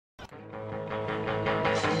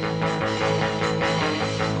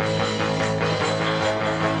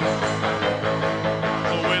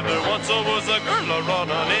the girl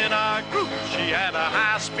running in a group. She had a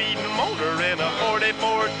high-speed motor in a 40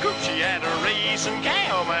 Ford coupe. She had a racing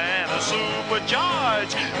cam and a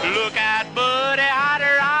supercharged. Look at Buddy, hot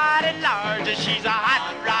rod at large. She's a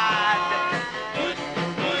hot rod.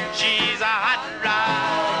 She's a hot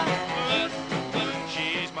rod.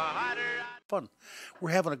 She's my hot rod. Fun.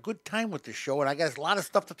 We're having a good time with this show, and I got a lot of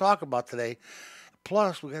stuff to talk about today.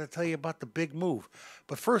 Plus, we got to tell you about the big move.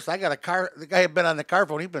 But first, I got a car. The guy had been on the car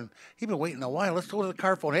phone. He been waiting a while. Let's go to the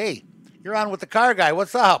car phone. Hey, you're on with the car guy.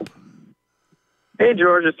 What's up? Hey,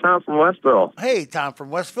 George. It's Tom from Westville. Hey, Tom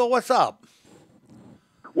from Westville. What's up?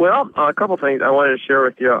 Well, a couple things I wanted to share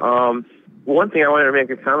with you. One thing I wanted to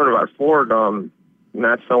make a comment about Ford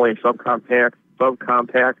not selling subcompact, and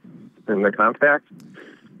the compact,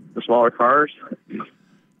 the smaller cars.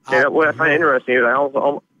 And what I find interesting is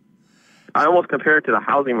I almost compare it to the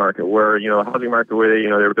housing market, where the housing market where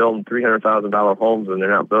they're building $300,000 homes and they're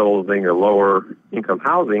not building a lower income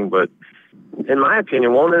housing. But in my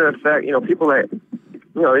opinion, won't it affect people that these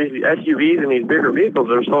SUVs and these bigger vehicles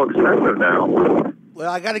are so expensive now? Well,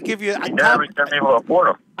 I got to give you. Never able to afford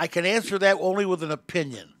them. I can answer that only with an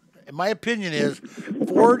opinion. And my opinion is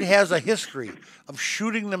Ford has a history of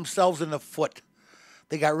shooting themselves in the foot.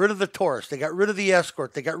 They got rid of the Taurus. They got rid of the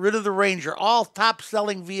Escort. They got rid of the Ranger. All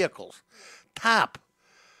top-selling vehicles. Top.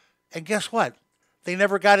 And guess what? They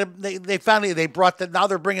never got him. They finally brought the. Now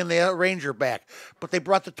they're bringing the Ranger back, but they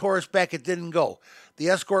brought the Taurus back. It didn't go. The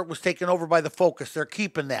Escort was taken over by the Focus. They're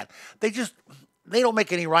keeping that. They don't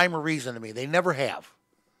make any rhyme or reason to me. They never have.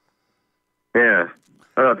 Yeah,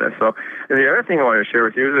 I thought that. So, and the other thing I wanted to share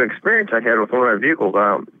with you is an experience I had with one of my vehicles.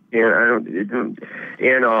 It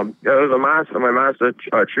was a Mazda, my Mazda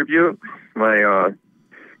Tribute, my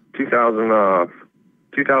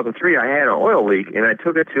 2003. I had an oil leak, and I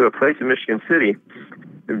took it to a place in Michigan City.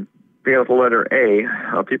 Being with the letter A,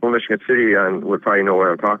 people in Michigan City would probably know what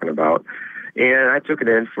I'm talking about. And I took it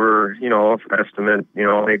in for estimate.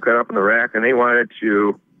 They cut up in the rack, and they wanted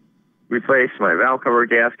to replace my valve cover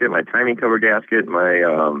gasket, my timing cover gasket, my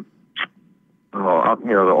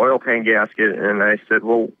the oil pan gasket. And I said,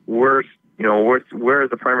 well, where's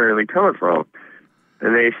the primary leak coming from?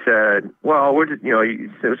 And they said, well, we're just,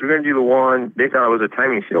 since we're going to do the one, they thought it was a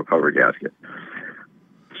timing seal cover gasket.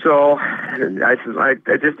 So I said,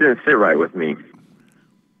 that just didn't sit right with me.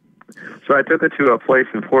 So I took it to a place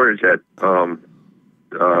in Portage that I'm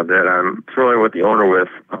familiar with the owner with,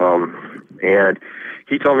 and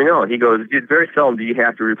he told me no. He goes, it's very seldom do you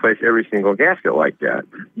have to replace every single gasket like that.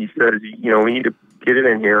 He said, we need to get it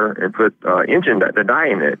in here and put the dye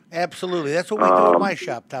in it. Absolutely. That's what we do at my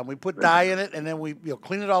shop, Tom. We put dye in it, and then we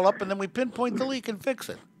clean it all up, and then we pinpoint the leak and fix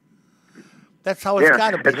it. That's how it's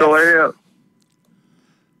got to be. And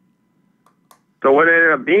so what it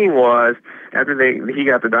ended up being was, after he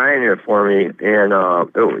got the dye in there for me, and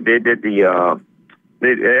they did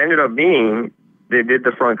they did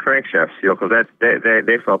the front crankshaft seal, because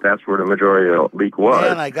they felt that's where the majority of the leak was.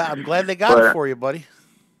 Man, I'm glad they got it for you, buddy.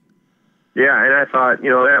 Yeah, and I thought,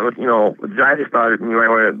 that was, I just thought you might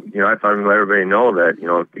want to, I thought I'd let everybody know that,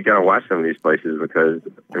 you got to watch some of these places, because,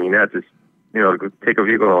 that's just, take a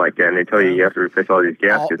vehicle like that and they tell you have to replace all these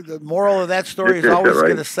gaskets. The moral of that story is always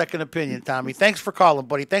get a second opinion, Tommy. Thanks for calling,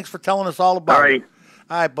 buddy. Thanks for telling us all about it.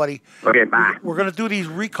 All right, buddy. Okay, bye. We're going to do these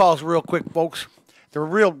recalls real quick, folks.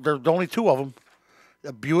 There's only two of them.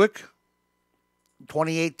 A Buick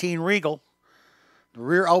 2018 Regal. The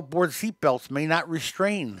rear outboard seatbelts may not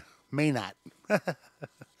restrain. May not.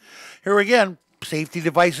 Here again, safety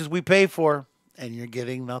devices we pay for, and you're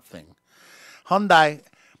getting nothing. Hyundai.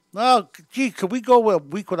 Oh, gee, could we go a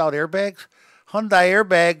week without airbags? Hyundai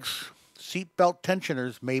airbags, seatbelt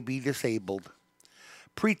tensioners may be disabled.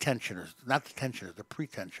 Pre-tensioners, not the tensioners, the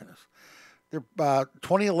pre-tensioners. They're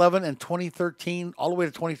 2011 and 2013, all the way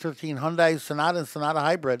to 2013, Hyundai Sonata and Sonata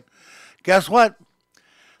Hybrid. Guess what?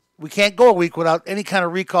 We can't go a week without any kind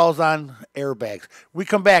of recalls on airbags. We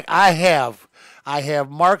come back. I have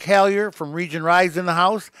Mark Hallier from Region Rides in the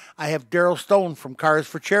house. I have Daryl Stone from Cars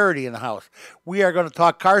for Charity in the house. We are going to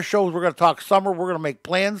talk car shows. We're going to talk summer. We're going to make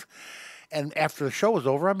plans. And after the show is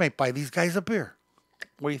over, I may buy these guys a beer.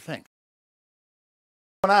 What do you think?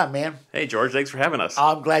 What's going on, man? Hey, George. Thanks for having us.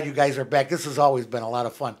 I'm glad you guys are back. This has always been a lot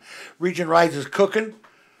of fun. Region Rides is cooking,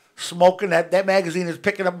 smoking. That magazine is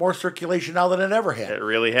picking up more circulation now than it ever had. It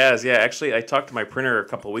really has. Yeah, actually, I talked to my printer a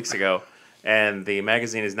couple of weeks ago, and the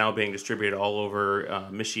magazine is now being distributed all over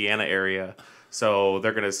Michiana area. So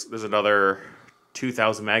there's another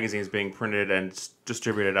 2,000 magazines being printed and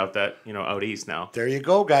distributed out out east now. There you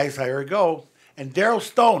go, guys. There we go. And Daryl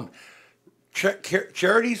Stone,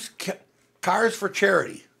 charities, Cars for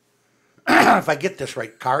Charity. if I get this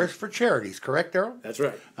right, Cars for Charities, correct, Daryl? That's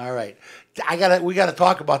right. All right. We gotta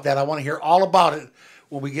talk about that. I want to hear all about it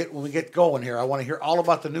when we get going here. I want to hear all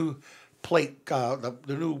about the new plate, the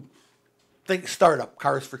new thing startup,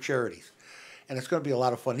 Cars for Charities. And it's going to be a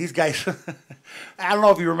lot of fun. These guys, I don't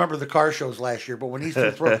know if you remember the car shows last year, but when these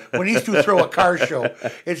two throw a car show,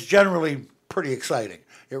 it's generally pretty exciting.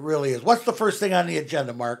 It really is. What's the first thing on the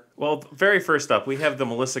agenda, Mark? Well, very first up, we have the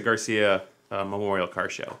Melissa Garcia Memorial Car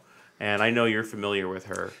Show. And I know you're familiar with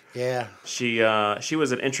her. Yeah. She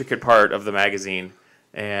was an intricate part of the magazine,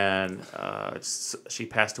 and she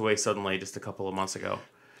passed away suddenly just a couple of months ago.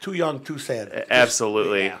 Too young, too sad.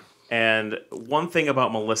 Absolutely. Yeah. And one thing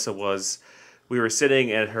about Melissa was we were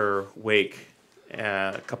sitting at her wake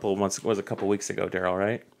a couple weeks ago, Daryl,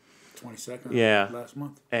 right? 22nd. Yeah. Last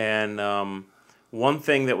month. And one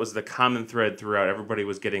thing that was the common thread throughout, everybody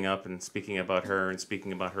was getting up and speaking about her and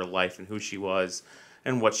speaking about her life and who she was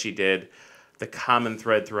and what she did. The common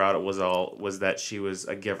thread throughout it was that she was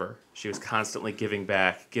a giver. She was constantly giving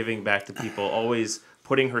back to people, always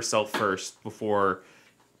putting herself first before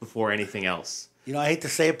anything else. You know, I hate to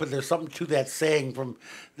say it, but there's something to that saying from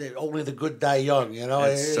only the good die young. You know,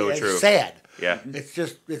 It's so true. It's sad. Yeah.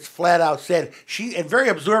 It's flat out sad. And very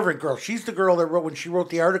observant girl. She's the girl that when she wrote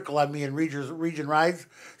the article on me in Region Rides,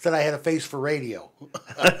 said I had a face for radio.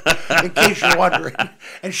 In case you're wondering.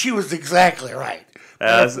 And she was exactly right.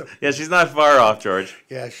 Yeah, she's not far off, George.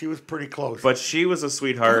 Yeah, she was pretty close. But she was a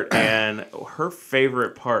sweetheart, and her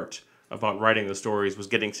favorite part about writing the stories was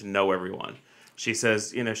getting to know everyone. She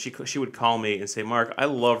says, you know, she would call me and say, Mark, I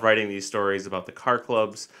love writing these stories about the car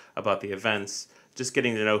clubs, about the events, just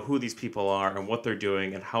getting to know who these people are and what they're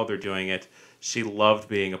doing and how they're doing it. She loved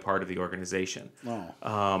being a part of the organization.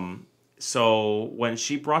 Oh. So when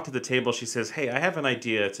she brought to the table, she says, hey, I have an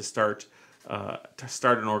idea to start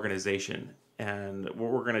an organization. And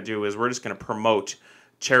what we're going to do is we're just going to promote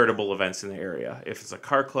charitable events in the area. If it's a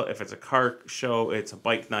car club, if it's a car show, it's a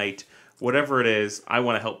bike night, whatever it is, I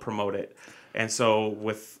want to help promote it. And so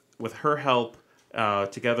with her help,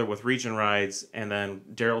 together with Region Rides, and then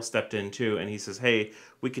Daryl stepped in too, and he says, hey,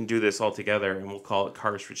 we can do this all together, and we'll call it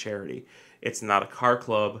Cars for Charity. It's not a car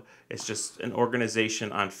club. It's just an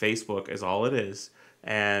organization on Facebook is all it is.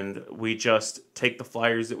 And we just take the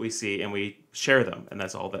flyers that we see and we share them, and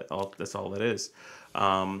that's all that is.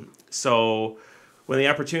 So when the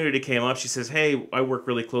opportunity came up, she says, hey, I work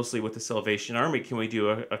really closely with the Salvation Army. Can we do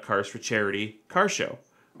a Cars for Charity car show?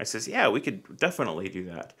 I says, yeah, we could definitely do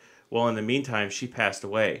that. Well, in the meantime, she passed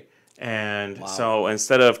away. And Wow. So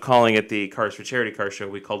instead of calling it the Cars for Charity car show,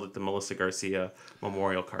 we called it the Melissa Garcia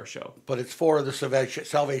Memorial Car Show. But it's for the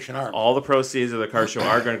Salvation Army. All the proceeds of the car show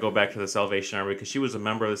are going to go back to the Salvation Army because she was a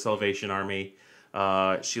member of the Salvation Army.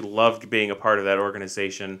 She loved being a part of that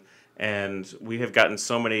organization. And we have gotten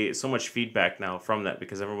so much feedback now from that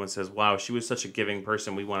because everyone says, wow, she was such a giving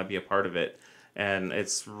person. We want to be a part of it. And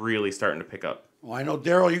it's really starting to pick up. Well, I know,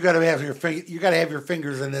 Daryl, you got to have your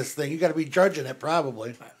fingers in this thing. You got to be judging it,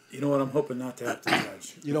 probably. You know what? I'm hoping not to have to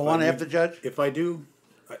judge. You don't want to have to judge? If I do,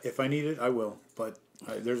 if I need it, I will. But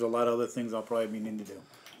there's a lot of other things I'll probably be needing to do.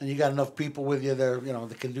 And you got enough people with you there,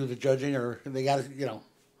 that can do the judging, or they got to,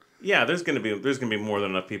 Yeah, there's gonna be more than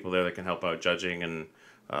enough people there that can help out judging and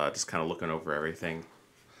just kind of looking over everything.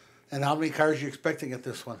 And how many cars are you expecting at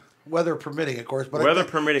this one? Weather permitting, of course. But Weather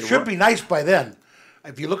permitting. It should be nice by then.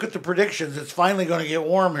 If you look at the predictions, it's finally going to get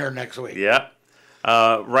warm here next week. Yeah.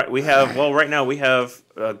 Right now we have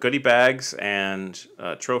goodie bags and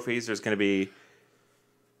trophies. There's going to be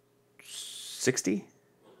 60?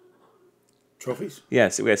 Trophies?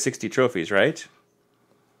 Yes, we have 60 trophies, right?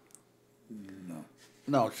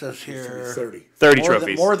 No, it says here 30. 30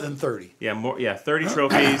 trophies. More than 30. Yeah, 30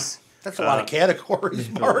 trophies. That's a lot of categories,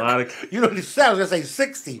 Mark. A lot of... I was going to say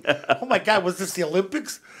 60. Oh, my God, was this the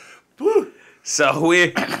Olympics? Woo. So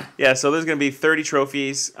so there's going to be 30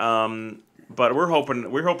 trophies, but we're hoping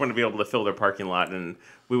to be able to fill their parking lot, and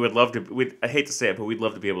we would love to. I hate to say it, but we'd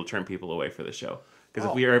love to be able to turn people away for the show because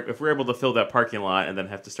if we're able to fill that parking lot and then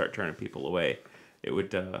have to start turning people away, it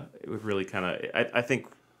would really kind of. I think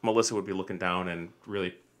Melissa would be looking down and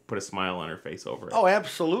really put a smile on her face over it. Oh,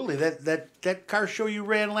 absolutely. That car show you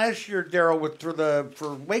ran last year, Daryl,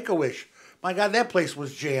 for Wake-A-Wish. My God, that place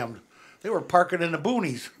was jammed. They were parking in the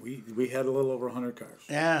boonies. We had a little over 100 cars.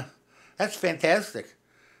 Yeah, that's fantastic.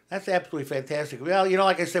 That's absolutely fantastic. Well,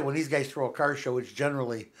 like I said, when these guys throw a car show, it's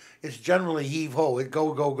generally heave ho, it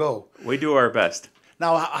go go go. We do our best.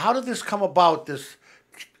 Now, how did this come about? This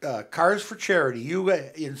Cars for Charity. You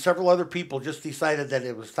and several other people just decided that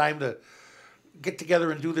it was time to get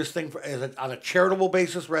together and do this thing on a charitable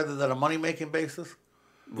basis rather than a money making basis.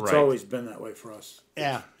 It's always been that way for us.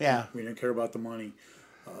 Yeah, yeah. We didn't care about the money.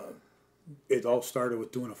 It all started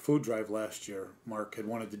with doing a food drive last year. Mark had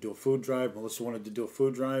wanted to do a food drive. Melissa wanted to do a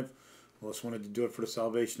food drive. Melissa wanted to do it for the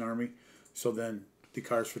Salvation Army. So then the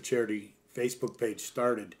Cars for Charity Facebook page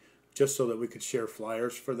started just so that we could share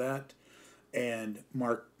flyers for that. And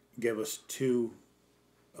Mark gave us 2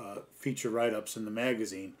 feature write-ups in the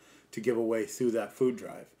magazine to give away through that food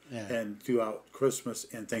drive. Yeah. And throughout Christmas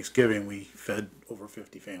and Thanksgiving, we fed over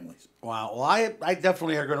 50 families. Wow. Well, I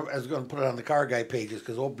definitely was going to put it on the Car Guy pages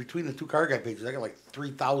because between the 2 Car Guy pages, I got like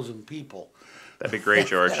 3,000 people. That'd be great,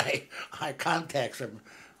 George. I contacts them.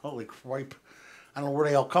 Holy cripe. I don't know where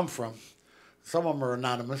they all come from. Some of them are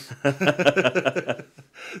anonymous.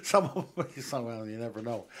 Some of them, well, you never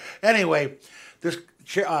know. Anyway, this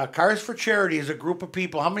Cars for Charity is a group of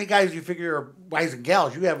people. How many guys do you figure are guys and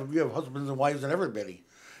gals? You have husbands and wives and everybody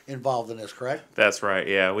involved in this, correct? That's right.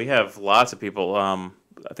 Yeah, we have lots of people. I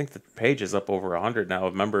think the page is up over 100 now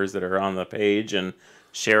of members that are on the page and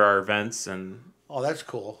share our events. And oh, that's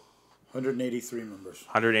cool. 183 members.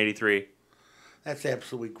 183. That's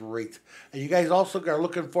absolutely great. And you guys also are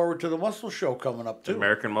looking forward to the Muscle Show coming up, too.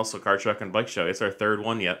 American Muscle Car, Truck, and Bike Show. It's our 3rd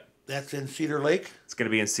one yet. That's in Cedar Lake? It's going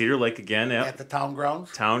to be in Cedar Lake again. Yep. At the Town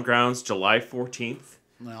Grounds? Town Grounds, July 14th.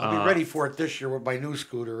 Well, I'll be ready for it this year with my new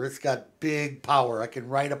scooter. It's got big power. I can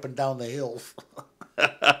ride up and down the hills.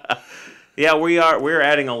 Yeah, we're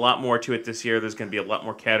adding a lot more to it this year. There's going to be a lot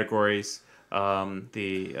more categories.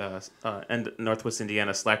 The Northwest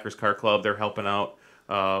Indiana Slackers Car Club, they're helping out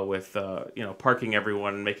with parking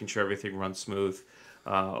everyone and making sure everything runs smooth.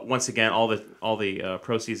 Once again, all the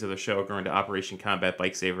proceeds of the show are going to Operation Combat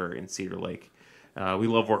Bike Saver in Cedar Lake. We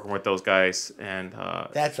love working with those guys, and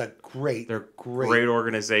that's a great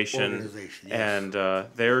organization. Yes. And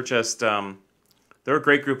they're just they're a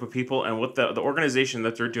great group of people, and what the organization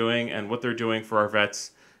that they're doing and what they're doing for our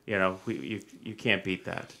vets, you can't beat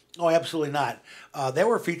that. Oh, absolutely not. They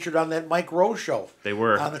were featured on that Mike Rose show. They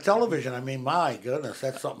were on the television. I mean, my goodness,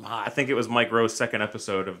 that's something hot. I think it was Mike Rose's 2nd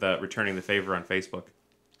episode of that Returning the Favor on Facebook.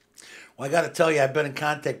 Well, I got to tell you, I've been in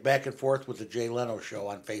contact back and forth with the Jay Leno show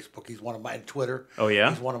on Facebook. He's one of my Twitter. Oh yeah,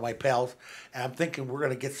 he's one of my pals, and I'm thinking we're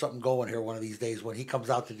going to get something going here one of these days when he comes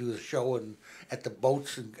out to do the show at the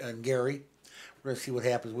boats and Gary. We're going to see what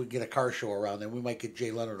happens. We can get a car show around there. We might get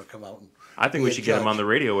Jay Leno to come out. I think we should get him on the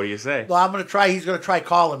radio. What do you say? Well, I'm going to try. He's going to try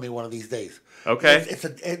calling me one of these days. Okay.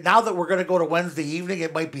 Now that we're going to go to Wednesday evening,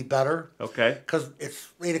 it might be better. Okay. Because it's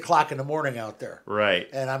 8:00 in the morning out there. Right.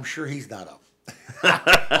 And I'm sure he's not up.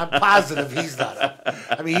 I'm positive he's not up.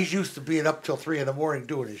 I mean, he's used to being up till 3 in the morning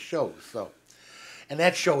doing his shows. So, and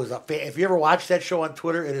that show is up. If you ever watch that show on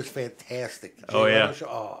Twitter, it is fantastic. Oh yeah.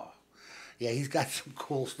 Oh, yeah. He's got some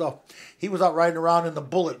cool stuff. He was out riding around in the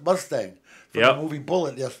Bullet Mustang from the movie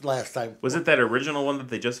Bullet last time. Was it that original one that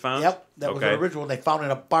they just found? Yep, that was the original one they found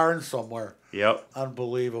in a barn somewhere. Yep.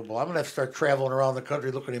 Unbelievable. I'm gonna have to start traveling around the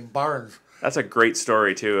country looking in barns. That's a great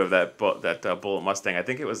story too of that Bullet Mustang. I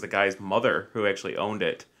think it was the guy's mother who actually owned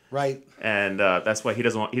it. Right. And that's why he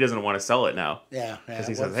doesn't want to sell it now. Yeah. Because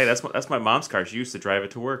he says, "Hey, that's my mom's car. She used to drive it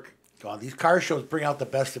to work." God, these car shows bring out the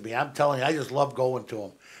best of me. I'm telling you, I just love going to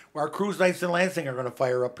them. Our cruise nights in Lansing are going to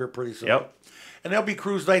fire up here pretty soon. Yep. And there'll be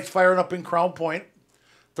cruise nights firing up in Crown Point.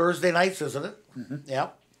 Thursday nights, isn't it? Mm-hmm.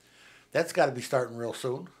 Yep. That's got to be starting real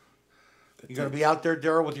soon. You going to be out there,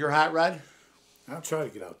 Daryl, with your hot rod? I'll try to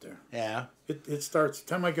get out there. Yeah. It starts, the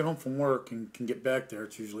time I get home from work and can get back there,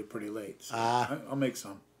 it's usually pretty late. So I'll make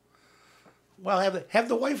some. Well, have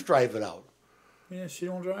the wife drive it out. Yeah, she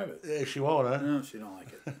don't drive it. She won't, huh? No, she don't like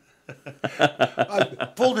it.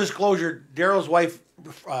 Full disclosure, Daryl's wife,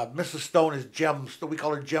 Mrs. Stone, is Gem. We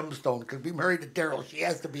call her Gemstone because we married to Daryl. She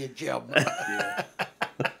has to be a gem. Yeah.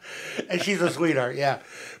 And she's a sweetheart, yeah.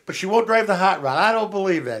 But she won't drive the hot rod. I don't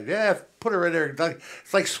believe that. Yeah, put her in there.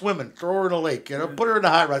 It's like swimming. Throw her in a lake. Put her in the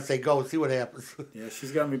hot rod. Say go. See what happens. Yeah,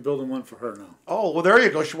 she's got me building one for her now. Oh, well, there you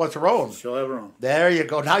go. She wants her own. She'll have her own. There you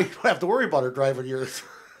go. Now you don't have to worry about her driving yours.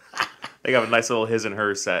 They got a nice little his and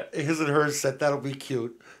hers set. His and hers set. That'll be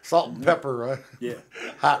cute. Salt and pepper. Yeah.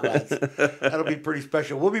 Hot rods. That'll be pretty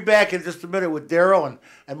special. We'll be back in just a minute with Daryl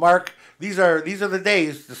and Mark. These are the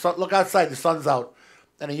days. The sun, look outside. The sun's out.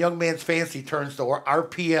 And a young man's fancy turns to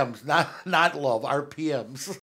RPMs, not love, RPMs.